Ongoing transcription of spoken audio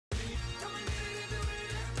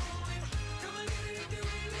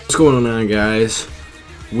What's going on, guys?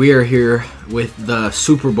 We are here with the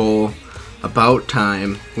Super Bowl. About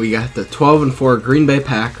time. We got the 12-4 Green Bay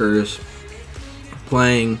Packers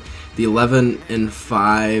playing the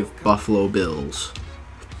 11-5 Buffalo Bills.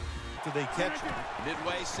 Do they catch it?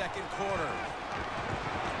 Midway second quarter.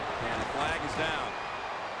 And the flag is down.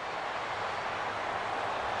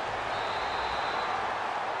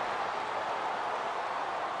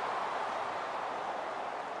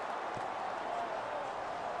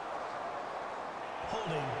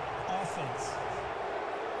 Holding offense.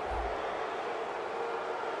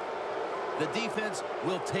 The defense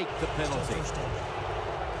will take the penalty.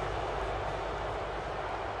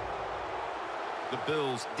 The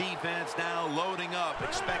Bills defense now loading up,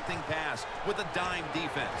 expecting pass with a dime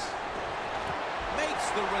defense. Makes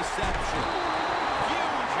the reception.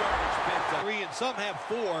 Huge yardage picked up. 3 and some have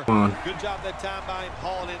 4. Good job that time by him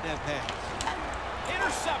hauling in that pass.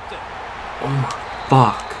 Intercepted. Oh,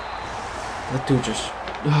 fuck. That dude just...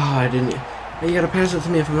 Oh, I didn't... You gotta pass it to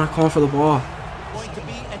me if I'm not calling for the ball. Going to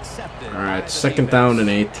be accepted. Alright, second down and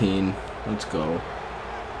 18. Let's go.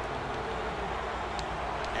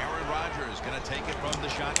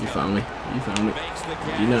 You found me. You found me.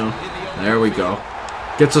 You know. There we go.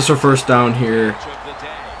 Gets us our first down here.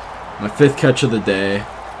 My 5th catch of the day.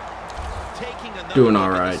 Doing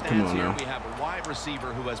all right. Come on now. We have a wide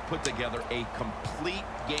receiver who has put together a complete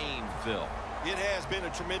game, Phil. It has been a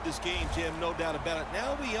tremendous game, Jim, no doubt about it.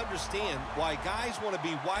 Now we understand why guys want to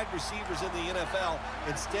be wide receivers in the NFL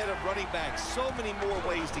instead of running backs. So many more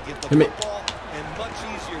ways to get the football and much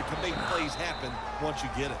easier to make plays happen once you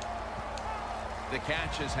get it. The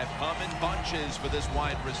catches have come in bunches for this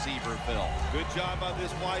wide receiver, Phil. Good job on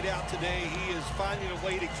this wide out today. He is finding a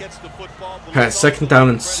way to catch the football. Alright, second down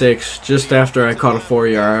and 6, just after I caught a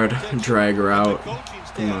 4-yard drag route.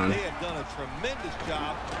 Come on.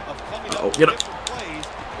 Oh, get up.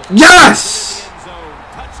 Yes!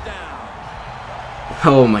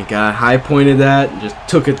 Oh my god, high pointed that and just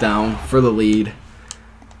took it down for the lead.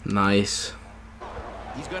 Nice.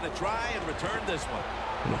 He's going to try and return this one.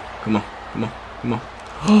 Come on, come on. Come on.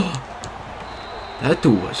 Oh, that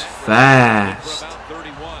dude was fast.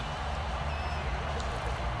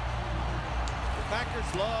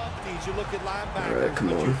 Alright, come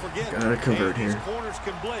on. Gotta convert here. Corners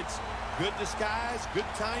can blitz. Good disguise, good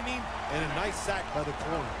timing, and a nice sack by the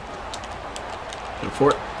corner. Go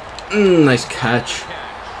for it. Nice catch.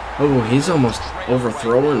 Oh, he's almost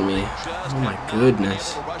overthrowing me. Oh my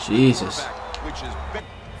goodness. Jesus.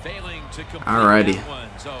 Alrighty.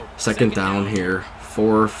 Second down here.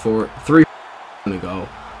 3 to go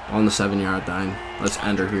on the 7-yard line. Let's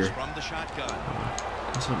end her here.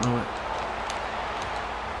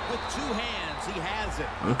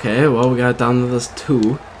 Okay, well, we got it down to this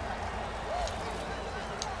 2.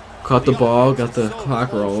 Caught the ball, got the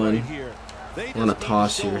clock rolling. We're on a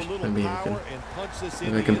toss here. Maybe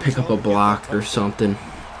I can pick up a block or something.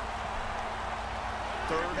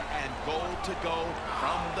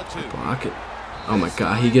 Block it. Oh my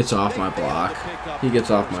god, he gets off my block. He gets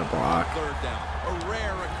off my block. A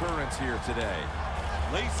rare occurrence here today.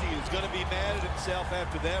 Lacey is going to be mad at himself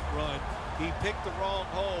after that run. He picked the wrong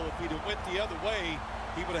hole. If he'd have went the other way,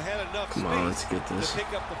 he would have had enough space let's get this. To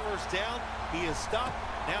pick up the first down. He is stopped.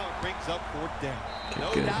 Now it brings up 4th down.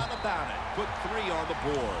 Okay, no doubt about it. Put 3 on the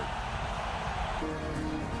board.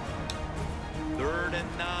 3rd and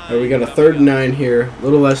 9. Right, we got a 3rd and 9 here. A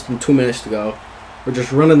little less than 2 minutes to go. We're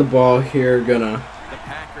just running the ball here. Gonna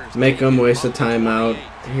make them waste a timeout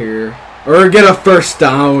here. Or get a first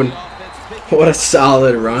down. What a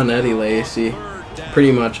solid run, Eddie Lacy.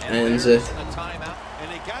 Pretty much ends it.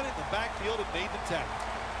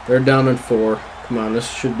 3rd down and 4. Come on,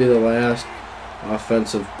 this should be the last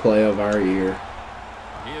offensive play of our year.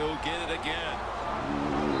 He'll get it again.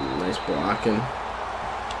 Nice blocking.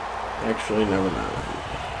 Actually, never mind.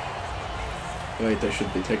 Wait, they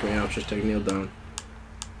should be taking me out. Just take Neil down.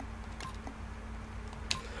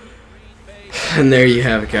 And there you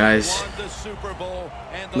have it, guys.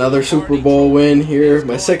 Another Super Bowl win here.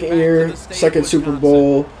 My 2nd year, 2nd Super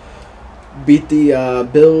Bowl. Beat the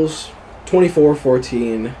Bills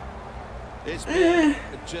 24-14.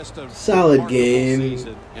 Solid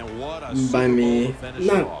game by me.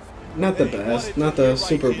 Not the best. Not the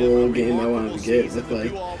Super Bowl game I wanted to get with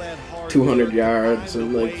like 200 yards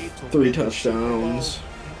and like 3 touchdowns.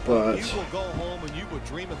 But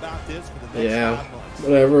yeah,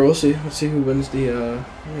 whatever. We'll see. Let's see who wins the. Yeah,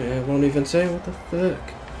 I won't even say what the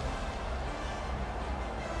fuck.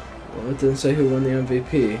 Well, it didn't say who won the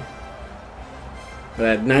MVP. But I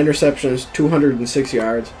had 9 receptions, 206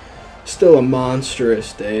 yards. Still a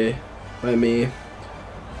monstrous day by me.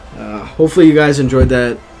 Hopefully you guys enjoyed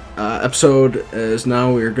that episode, as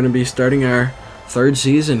now we're going to be starting our 3rd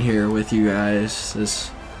season here with you guys.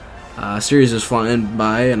 This series is flying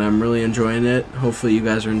by, and I'm really enjoying it. Hopefully you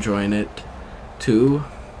guys are enjoying it too.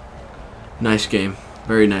 Nice game.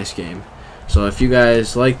 Very nice game. So if you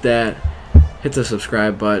guys like that, hit the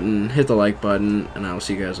subscribe button, hit the like button, and I will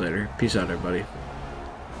see you guys later. Peace out, everybody.